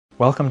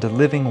Welcome to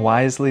Living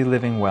Wisely,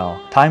 Living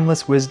Well,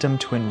 timeless wisdom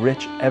to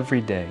enrich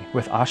every day,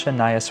 with Asha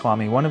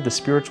Nayaswami, one of the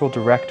spiritual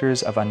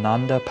directors of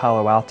Ananda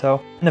Palo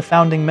Alto and a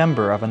founding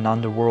member of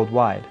Ananda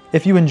Worldwide.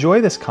 If you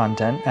enjoy this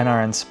content and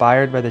are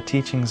inspired by the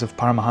teachings of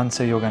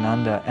Paramahansa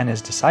Yogananda and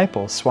his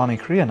disciple, Swami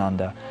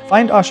Kriyananda,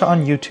 find Asha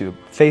on YouTube,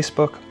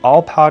 Facebook,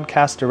 all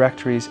podcast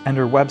directories, and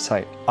her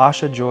website,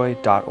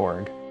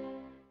 ashajoy.org.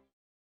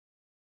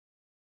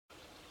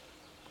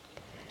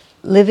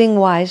 Living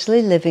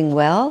Wisely, Living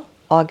Well,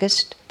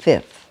 August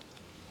 5th.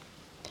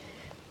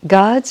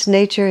 God's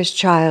nature is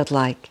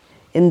childlike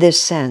in this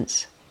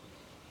sense.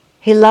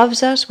 He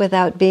loves us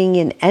without being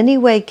in any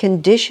way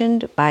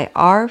conditioned by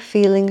our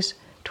feelings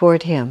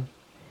toward Him.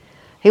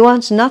 He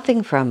wants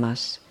nothing from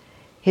us.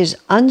 His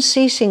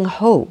unceasing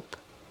hope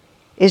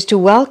is to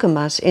welcome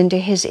us into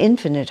His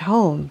infinite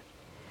home.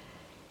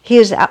 He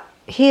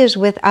is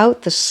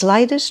without the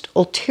slightest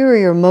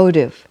ulterior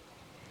motive.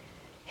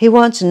 He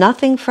wants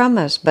nothing from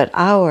us but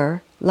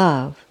our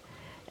love.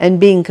 And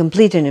being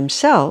complete in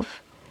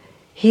Himself,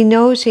 He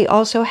knows He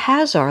also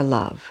has our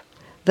love,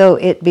 though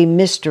it be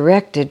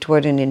misdirected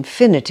toward an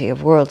infinity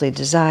of worldly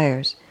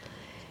desires.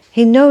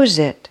 He knows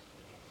it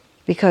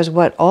because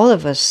what all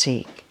of us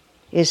seek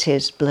is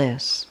His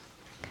bliss.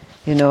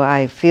 You know,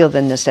 I feel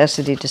the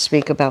necessity to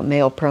speak about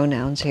male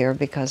pronouns here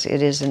because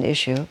it is an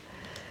issue.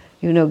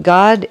 You know,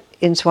 God,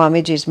 in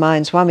Swamiji's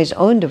mind, Swami's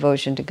own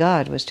devotion to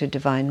God was to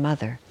Divine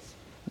Mother.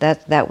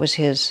 That was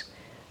his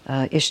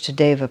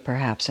Ishtadeva,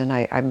 perhaps, and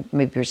I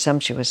may be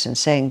presumptuous in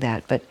saying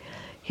that, but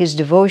his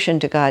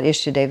devotion to God,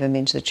 Ishtadeva,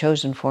 means the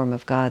chosen form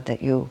of God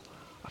that you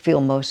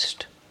feel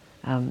most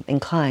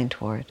inclined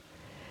toward.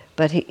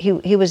 But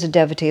he was a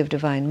devotee of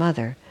Divine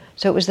Mother,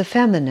 so it was the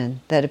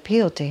feminine that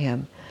appealed to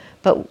him.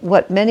 But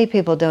what many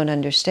people don't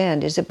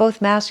understand is that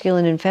both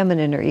masculine and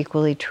feminine are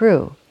equally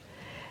true,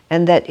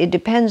 and that it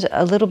depends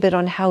a little bit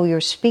on how you're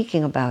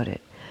speaking about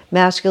it.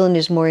 Masculine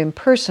is more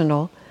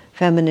impersonal,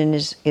 feminine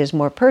is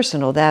more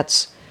personal.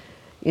 That's,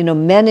 you know,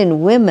 men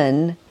and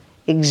women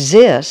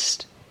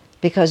exist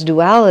because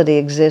duality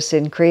exists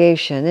in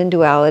creation, and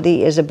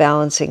duality is a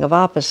balancing of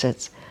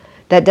opposites.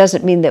 That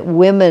doesn't mean that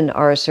women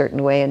are a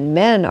certain way and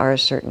men are a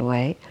certain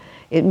way.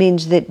 It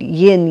means that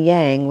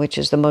yin-yang, which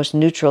is the most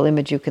neutral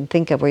image you can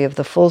think of, where you have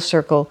the full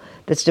circle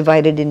that's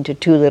divided into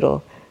two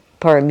little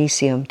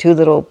paramecium, two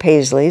little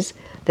paisleys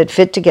that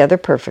fit together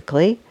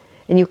perfectly,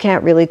 and you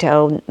can't really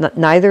tell,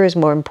 neither is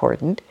more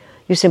important.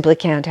 You simply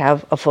can't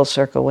have a full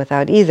circle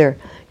without either.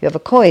 You have a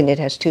coin, it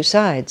has two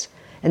sides.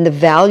 And the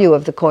value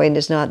of the coin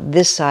is not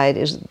this side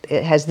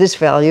it has this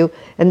value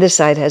and this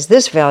side has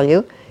this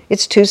value.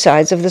 It's two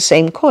sides of the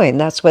same coin.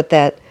 That's what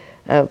that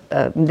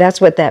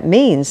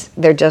means.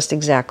 They're just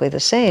exactly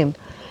the same.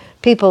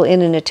 People,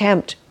 in an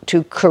attempt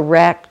to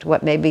correct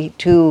what may be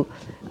too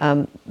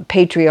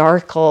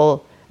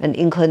patriarchal an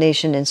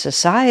inclination in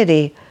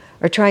society,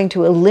 are trying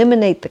to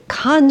eliminate the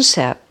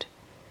concept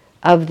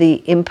of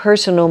the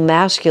impersonal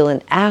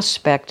masculine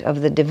aspect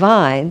of the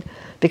divine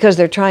because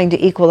they're trying to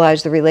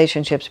equalize the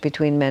relationships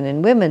between men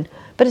and women.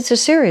 But it's a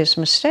serious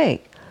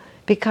mistake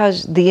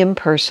because the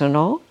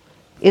impersonal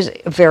is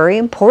very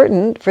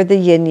important for the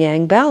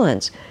yin-yang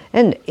balance.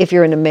 And if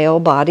you're in a male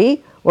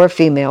body or a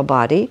female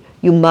body,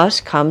 you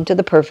must come to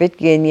the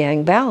perfect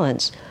yin-yang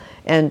balance.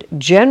 And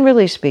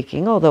generally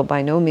speaking, although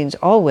by no means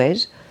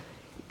always,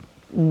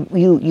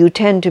 you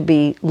tend to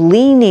be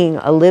leaning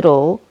a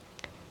little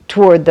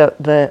toward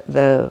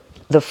the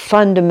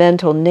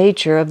fundamental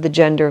nature of the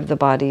gender of the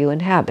body you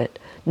inhabit.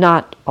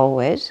 Not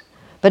always,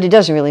 but it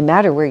doesn't really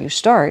matter where you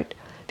start,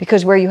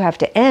 because where you have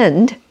to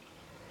end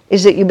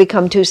is that you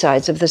become two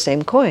sides of the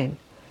same coin,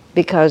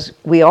 because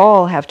we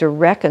all have to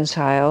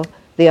reconcile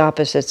the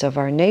opposites of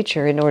our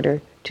nature in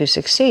order to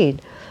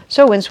succeed.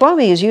 So when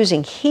Swami is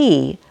using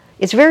he,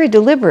 it's very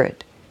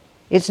deliberate.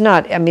 It's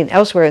not, I mean,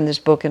 elsewhere in this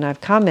book, and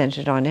I've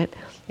commented on it,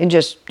 in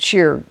just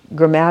sheer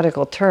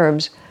grammatical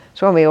terms,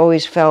 Swami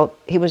always felt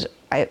he was,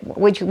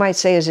 what you might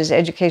say is his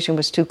education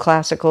was too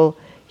classical,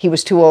 he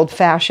was too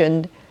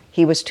old-fashioned,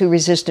 he was too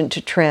resistant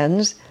to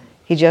trends.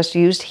 He just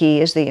used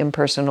he as the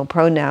impersonal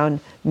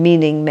pronoun,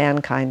 meaning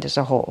mankind as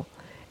a whole.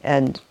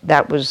 And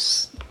that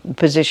was the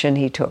position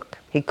he took.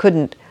 He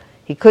couldn't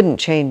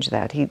change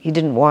that. He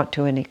didn't want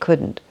to, and he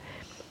couldn't.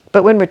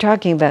 But when we're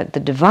talking about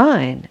the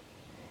divine,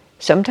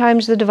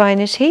 sometimes the divine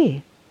is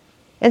he,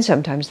 and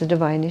sometimes the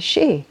divine is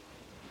she.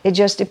 It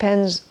just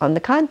depends on the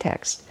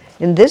context.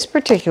 In this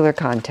particular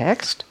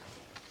context,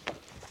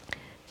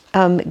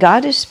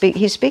 God is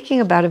he's speaking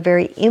about a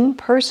very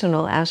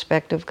impersonal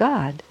aspect of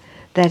God.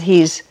 That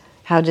he's,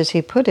 how does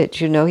he put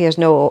it? You know, he has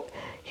no,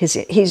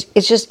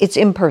 it's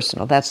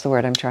impersonal. That's the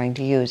word I'm trying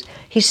to use.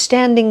 He's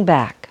standing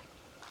back.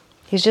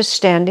 He's just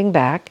standing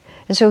back,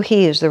 and so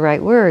he is the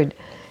right word.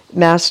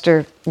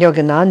 Master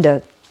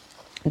Yogananda,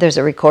 there's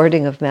a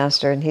recording of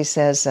Master, and he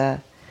says,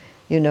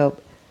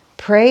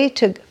 pray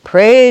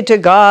to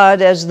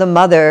God as the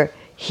mother.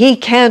 He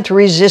can't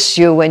resist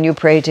you when you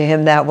pray to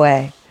him that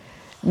way.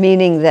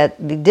 Meaning that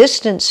the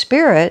distant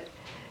spirit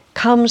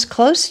comes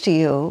close to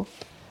you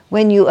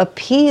when you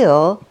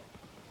appeal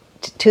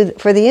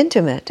for the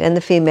intimate, and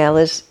the female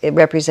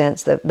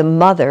represents the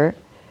mother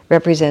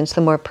represents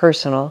the more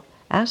personal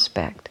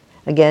aspect.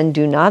 Again,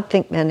 do not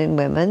think men and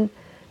women,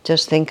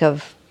 just think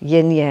of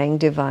yin-yang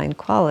divine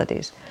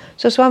qualities.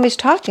 So Swami's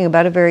talking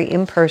about a very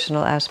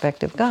impersonal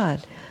aspect of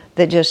God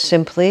that just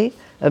simply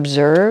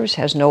observes,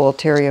 has no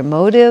ulterior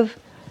motive,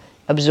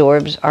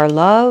 absorbs our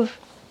love.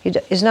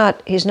 He's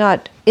not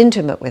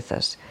intimate with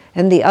us.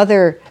 And the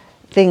other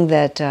thing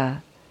that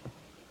Master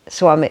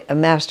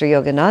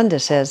Yogananda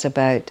says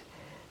about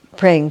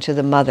praying to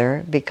the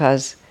mother,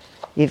 because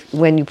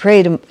when you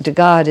pray to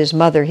God as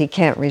mother, he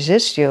can't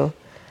resist you,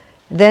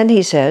 then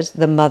he says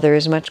the mother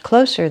is much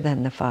closer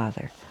than the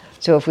father.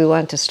 So if we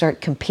want to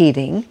start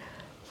competing,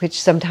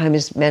 which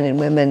sometimes men and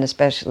women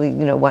especially,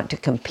 want to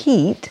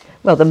compete,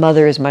 well, the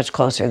mother is much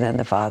closer than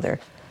the father,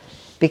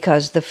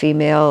 because the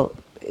female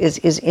is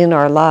in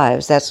our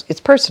lives. It's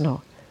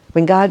personal.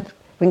 When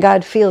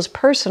God feels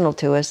personal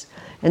to us,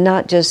 and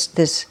not just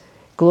this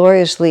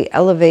gloriously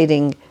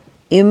elevating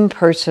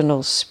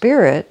impersonal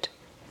spirit,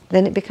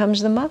 then it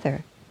becomes the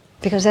mother,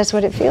 because that's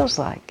what it feels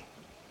like.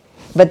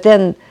 But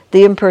then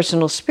the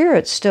impersonal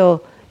spirit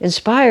still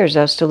inspires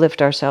us to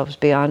lift ourselves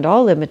beyond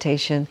all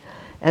limitation,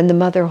 and the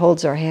mother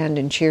holds our hand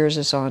and cheers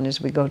us on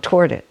as we go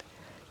toward it.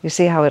 You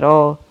see how it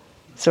all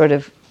sort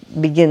of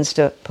begins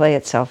to play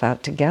itself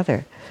out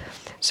together.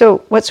 So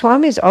what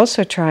Swami is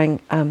also trying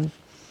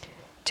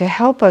to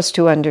help us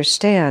to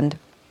understand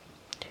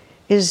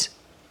is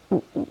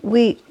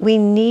we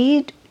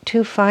need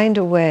to find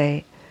a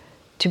way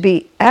to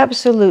be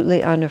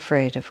absolutely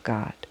unafraid of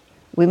God.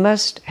 We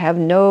must have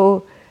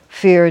no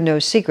fear, no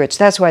secrets.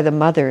 That's why the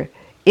mother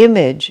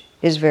image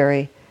is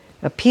very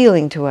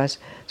appealing to us.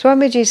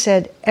 Swamiji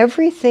said,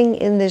 everything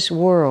in this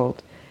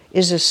world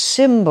is a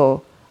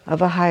symbol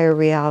of a higher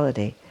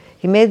reality.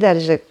 He made that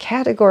as a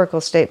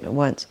categorical statement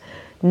once.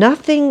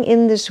 Nothing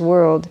in this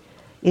world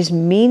is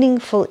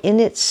meaningful in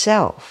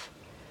itself.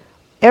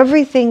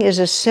 Everything is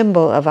a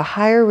symbol of a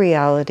higher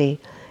reality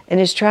and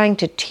is trying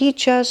to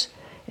teach us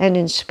and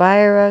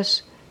inspire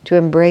us to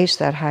embrace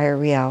that higher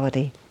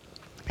reality.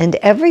 And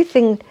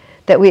everything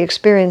that we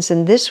experience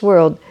in this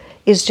world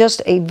is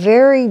just a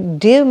very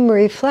dim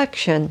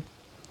reflection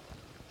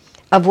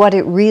of what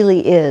it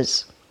really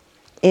is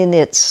in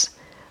its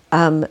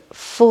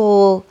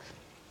full,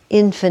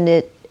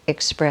 infinite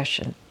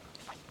expression.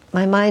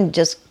 My mind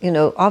just,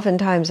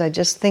 oftentimes I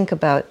just think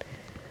about,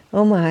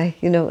 oh my,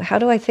 how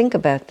do I think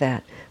about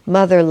that?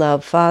 Mother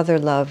love, father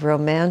love,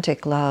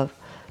 romantic love,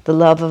 the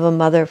love of a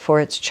mother for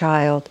its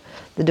child,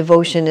 the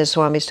devotion, as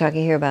Swami's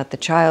talking here about, the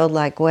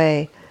childlike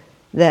way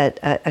that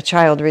a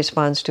child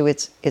responds to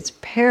its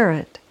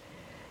parent.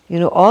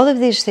 All of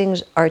these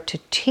things are to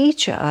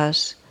teach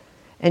us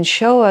and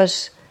show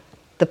us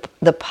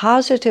the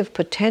positive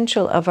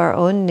potential of our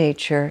own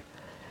nature,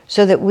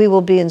 so that we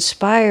will be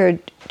inspired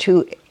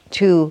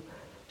to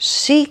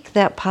seek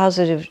that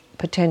positive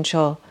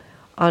potential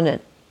on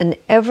an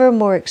ever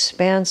more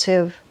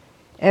expansive,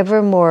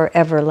 ever more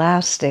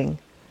everlasting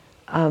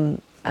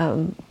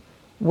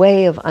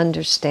way of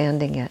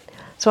understanding it.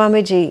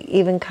 Swamiji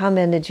even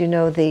commented,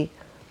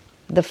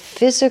 the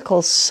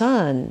physical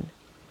sun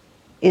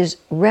is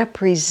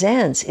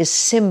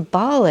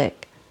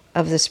symbolic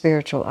of the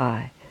spiritual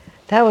eye.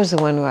 That was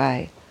the one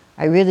where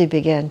I really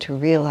began to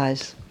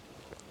realize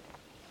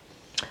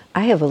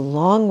I have a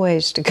long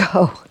ways to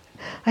go.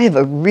 I have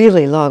a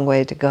really long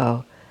way to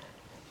go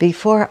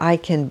before I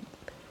can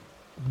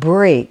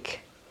break.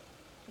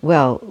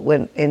 Well,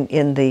 when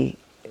in the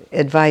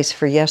advice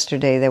for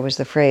yesterday, there was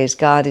the phrase,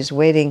 God is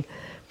waiting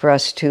for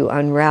us to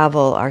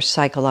unravel our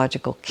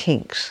psychological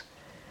kinks.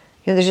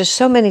 There's just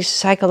so many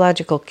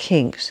psychological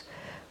kinks,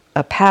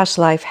 past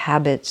life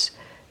habits,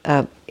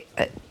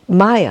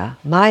 Maya.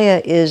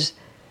 Maya is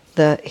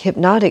the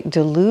hypnotic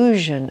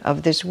delusion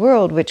of this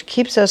world, which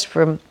keeps us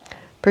from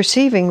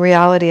perceiving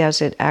reality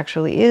as it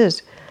actually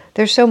is.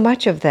 There's so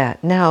much of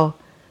that. Now,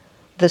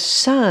 the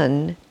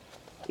sun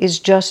is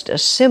just a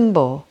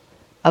symbol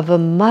of a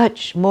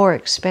much more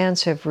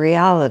expansive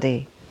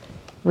reality,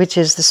 which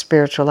is the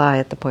spiritual eye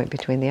at the point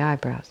between the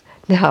eyebrows.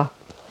 Now,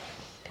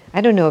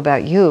 I don't know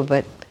about you,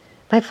 but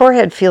my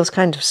forehead feels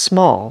kind of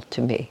small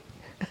to me,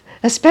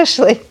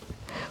 especially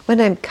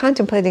when I'm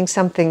contemplating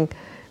something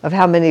of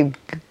how many,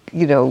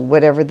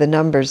 whatever the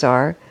numbers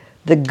are,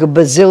 the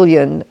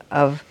gazillion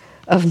of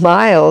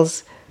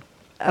miles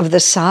of the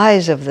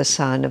size of the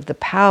sun, of the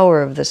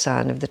power of the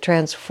sun, of the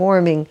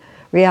transforming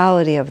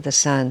reality of the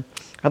sun,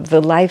 of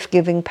the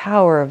life-giving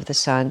power of the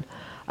sun,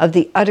 of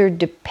the utter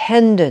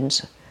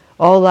dependence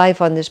all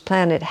life on this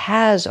planet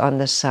has on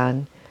the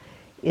sun,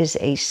 is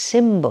a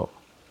symbol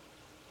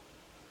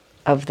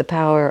of the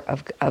power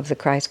of the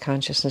Christ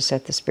consciousness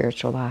at the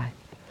spiritual eye.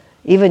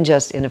 Even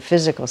just in a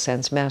physical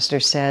sense, Master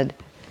said,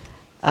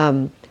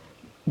 the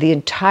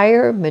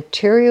entire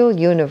material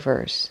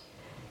universe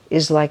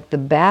is like the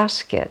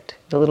basket,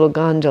 the little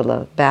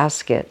gondola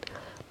basket,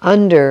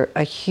 under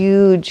a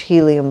huge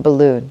helium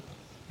balloon.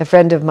 A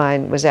friend of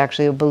mine was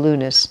actually a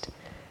balloonist,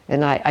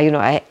 and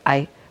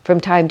I from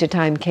time to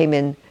time came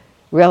in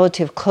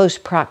relative close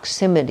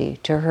proximity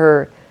to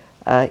her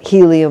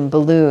helium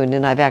balloon,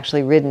 and I've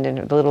actually ridden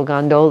in the little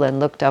gondola and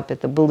looked up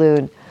at the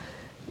balloon.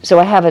 So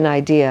I have an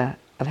idea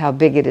of how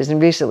big it is.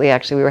 And recently,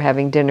 actually, we were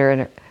having dinner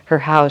in her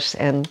house,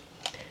 and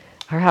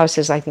her house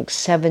is, I think,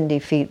 70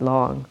 feet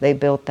long. They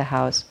built the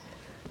house.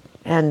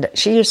 And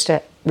she used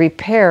to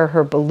repair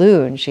her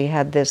balloon. She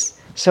had this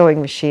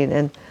sewing machine,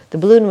 and the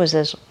balloon was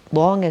as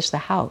long as the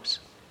house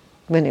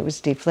when it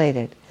was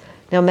deflated.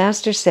 Now,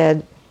 Master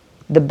said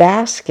the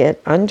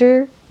basket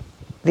under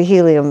the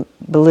helium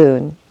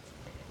balloon,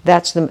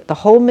 that's the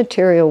whole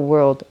material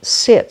world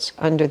sits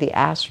under the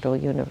astral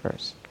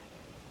universe.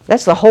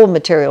 That's the whole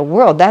material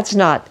world. That's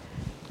not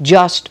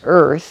just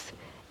Earth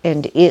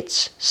and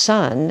its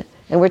sun.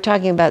 And we're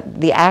talking about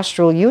the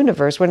astral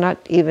universe. We're not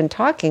even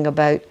talking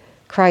about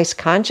Christ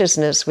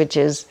consciousness, which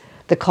is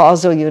the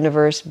causal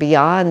universe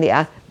beyond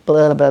the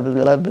blah, blah,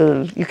 blah,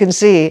 blah. You can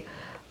see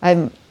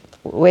I'm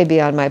way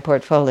beyond my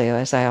portfolio,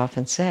 as I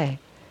often say.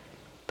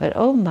 But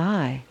oh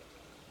my.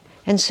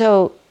 And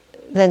so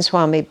then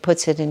Swami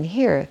puts it in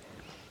here,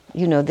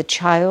 you know,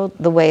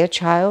 the way a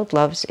child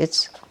loves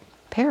its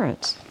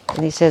parents.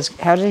 And he says,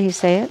 how did he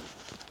say it?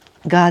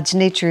 God's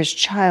nature is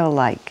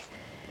childlike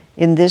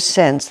in this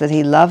sense that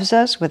he loves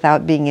us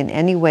without being in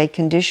any way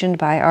conditioned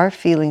by our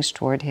feelings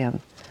toward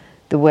him,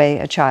 the way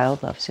a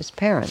child loves his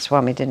parents.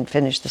 Swami didn't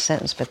finish the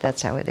sentence, but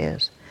that's how it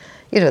is.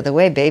 You know, the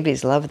way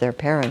babies love their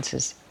parents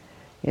is,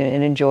 you know,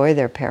 and enjoy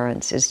their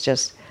parents is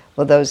just,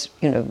 well, those,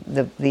 you know,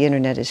 the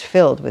internet is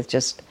filled with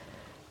just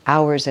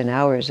hours and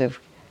hours of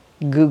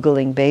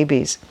Googling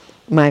babies.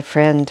 My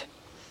friend,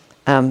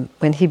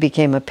 when he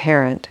became a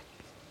parent,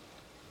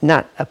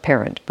 not a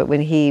parent, but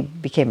when he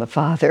became a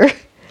father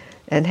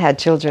and had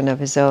children of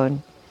his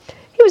own,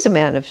 he was a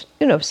man of,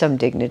 you know, some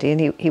dignity,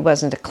 and he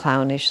wasn't a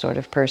clownish sort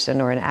of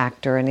person or an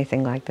actor or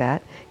anything like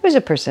that. He was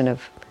a person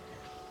of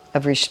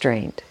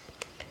restraint.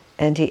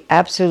 And he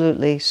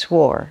absolutely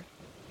swore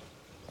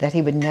that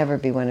he would never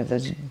be one of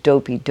those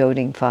dopey,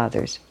 doting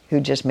fathers who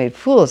just made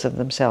fools of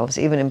themselves,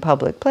 even in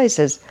public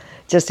places,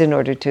 just in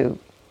order to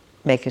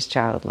make his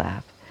child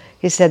laugh.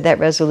 He said that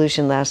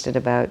resolution lasted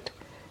about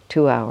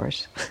 2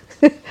 hours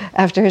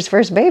after his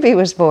first baby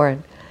was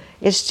born.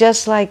 It's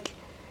just like,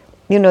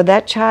 you know,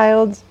 that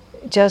child,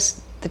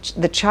 just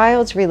the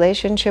child's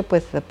relationship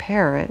with the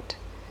parent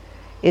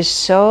is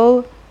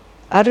so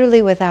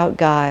utterly without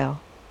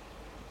guile,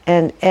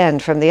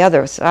 and from the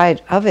other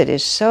side of it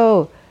is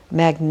so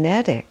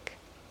magnetic.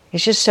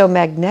 It's just so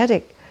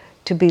magnetic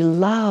to be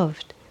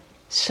loved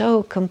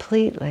so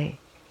completely,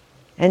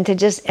 and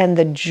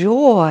the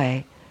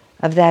joy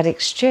of that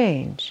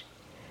exchange.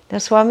 Now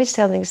Swami's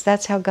telling us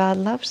that's how God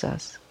loves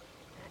us.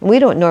 And we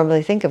don't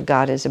normally think of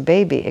God as a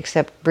baby,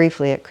 except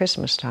briefly at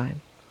Christmas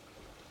time.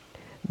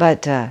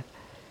 But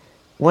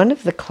one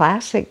of the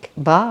classic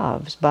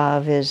bhavs,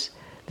 bhav is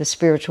the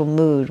spiritual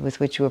mood with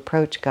which you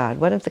approach God.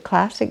 One of the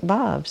classic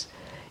bhavs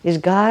is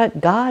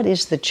God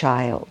is the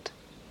child,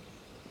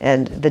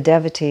 and the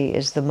devotee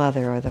is the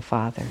mother or the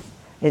father.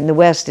 In the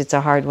West, it's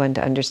a hard one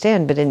to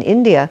understand, but in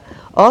India,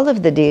 all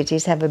of the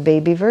deities have a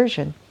baby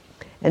version.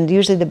 And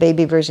usually the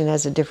baby version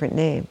has a different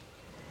name.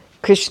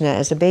 Krishna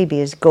as a baby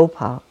is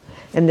Gopal.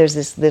 And there's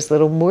this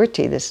little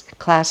Murti, this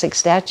classic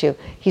statue.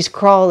 He's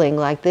crawling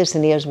like this,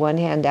 and he has one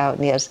hand out,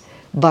 and he has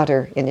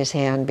butter in his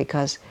hand,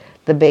 because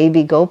the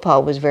baby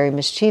Gopal was very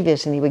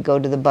mischievous, and he would go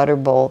to the butter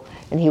bowl,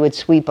 and he would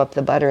sweep up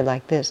the butter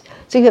like this.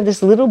 So you have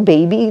this little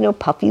baby, you know,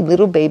 puppy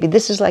little baby.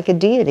 This is like a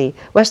deity.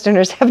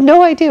 Westerners have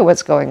no idea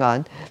what's going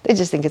on. They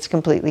just think it's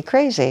completely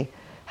crazy.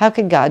 How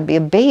could God be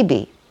a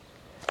baby?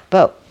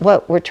 But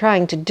what we're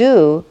trying to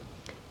do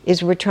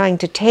is we're trying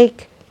to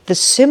take the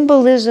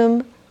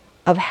symbolism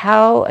of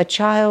how a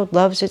child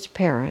loves its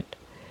parent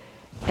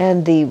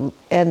and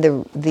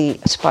the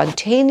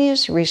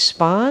spontaneous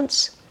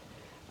response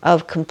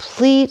of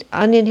complete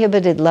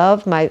uninhibited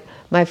love.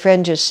 My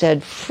friend just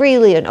said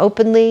freely and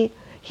openly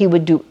he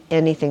would do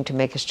anything to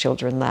make his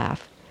children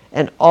laugh.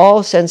 And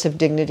all sense of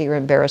dignity or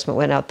embarrassment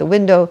went out the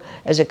window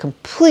as a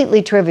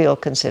completely trivial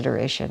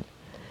consideration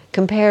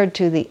compared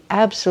to the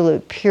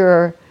absolute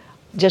pure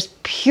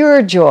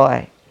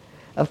joy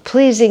of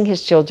pleasing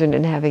his children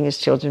and having his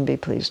children be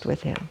pleased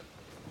with him.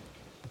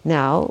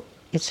 Now,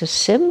 it's a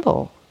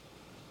symbol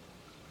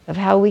of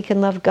how we can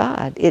love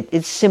God.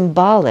 It's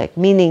symbolic,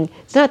 meaning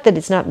it's not that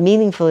it's not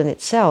meaningful in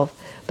itself,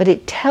 but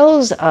it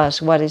tells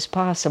us what is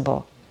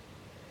possible.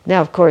 Now,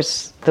 of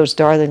course, those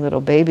darling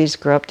little babies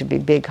grow up to be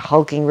big,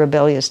 hulking,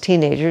 rebellious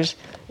teenagers,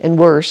 and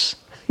worse.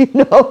 You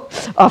know,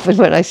 often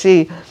when I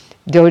see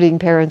doting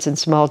parents and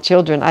small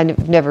children,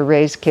 I've never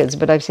raised kids,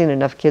 but I've seen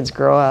enough kids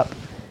grow up,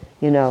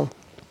 you know,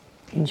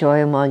 enjoy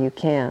them while you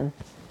can,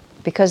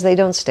 because they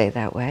don't stay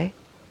that way.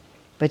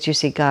 But you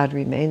see, God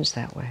remains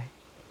that way.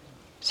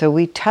 So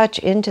we touch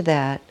into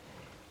that,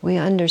 we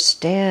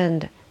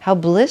understand how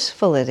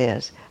blissful it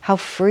is, how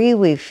free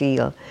we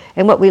feel.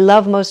 And what we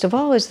love most of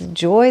all is the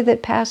joy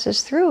that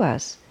passes through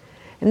us.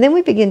 And then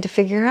we begin to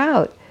figure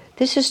out,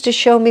 this is to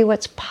show me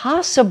what's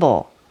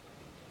possible.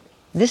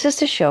 This is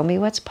to show me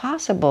what's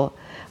possible.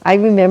 I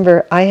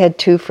remember I had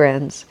two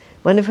friends.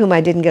 one of whom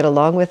I didn't get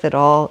along with at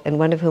all, and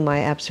one of whom I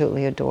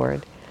absolutely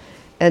adored.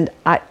 And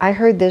I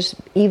heard this,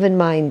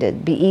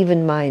 even-minded, be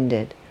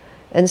even-minded.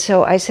 And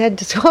so I said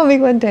to Swami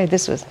one day,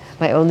 this was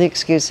my only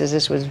excuse, is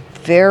this was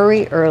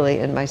very early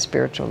in my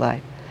spiritual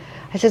life.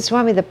 I said,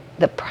 Swami,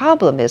 the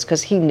problem is,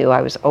 because he knew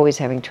I was always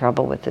having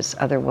trouble with this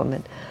other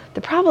woman,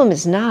 the problem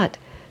is not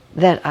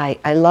that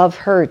I love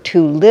her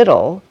too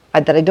little,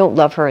 that I don't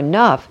love her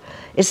enough,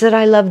 it's that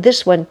I love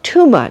this one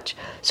too much.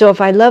 So if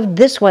I loved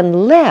this one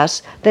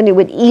less, then it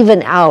would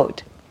even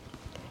out.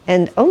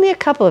 And only a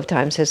couple of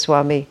times has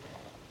Swami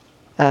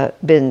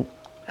been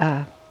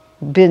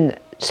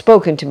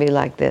spoken to me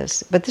like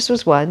this. But this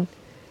was one.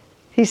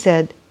 He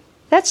said,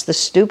 "That's the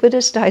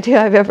stupidest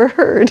idea I've ever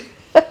heard."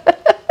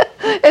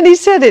 And he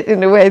said it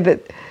in a way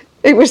that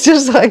it was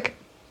just like,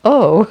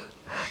 oh.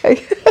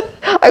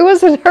 I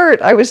wasn't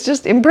hurt. I was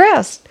just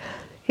impressed.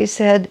 He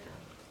said,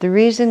 the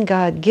reason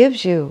God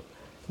gives you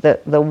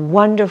the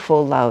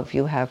wonderful love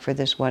you have for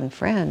this one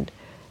friend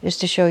is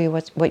to show you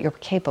what you're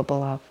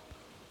capable of.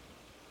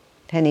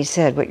 And he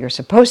said, what you're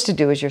supposed to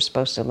do is you're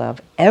supposed to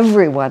love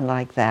everyone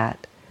like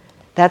that.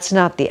 That's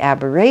not the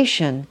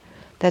aberration.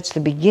 That's the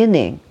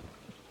beginning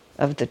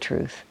of the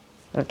truth.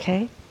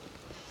 Okay?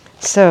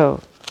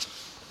 So,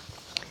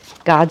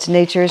 God's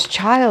nature is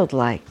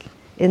childlike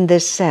in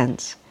this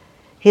sense.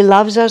 He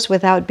loves us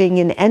without being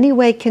in any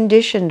way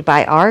conditioned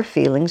by our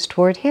feelings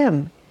toward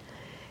Him.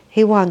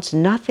 He wants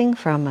nothing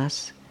from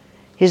us.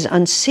 His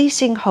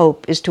unceasing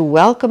hope is to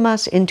welcome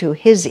us into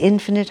His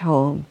infinite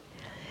home.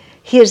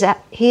 He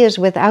is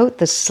without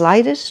the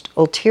slightest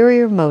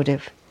ulterior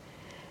motive.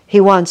 He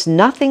wants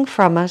nothing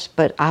from us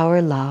but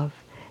our love,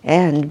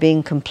 and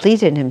being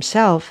complete in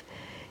Himself,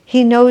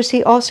 He knows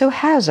He also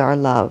has our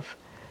love,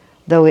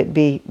 though it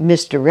be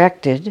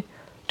misdirected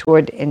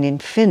toward an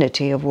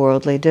infinity of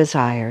worldly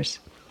desires.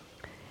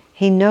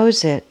 He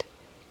knows it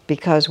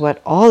because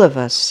what all of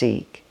us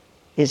seek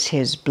is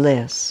His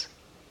bliss.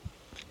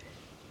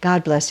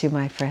 God bless you,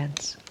 my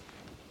friends.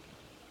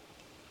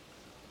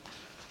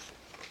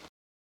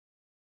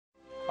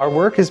 Our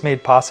work is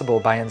made possible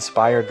by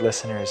inspired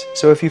listeners,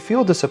 so if you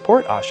feel to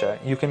support Asha,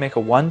 you can make a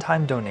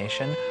one-time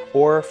donation,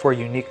 or for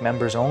unique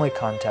members-only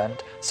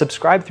content,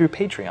 subscribe through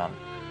Patreon.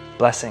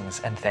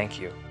 Blessings and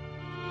thank you.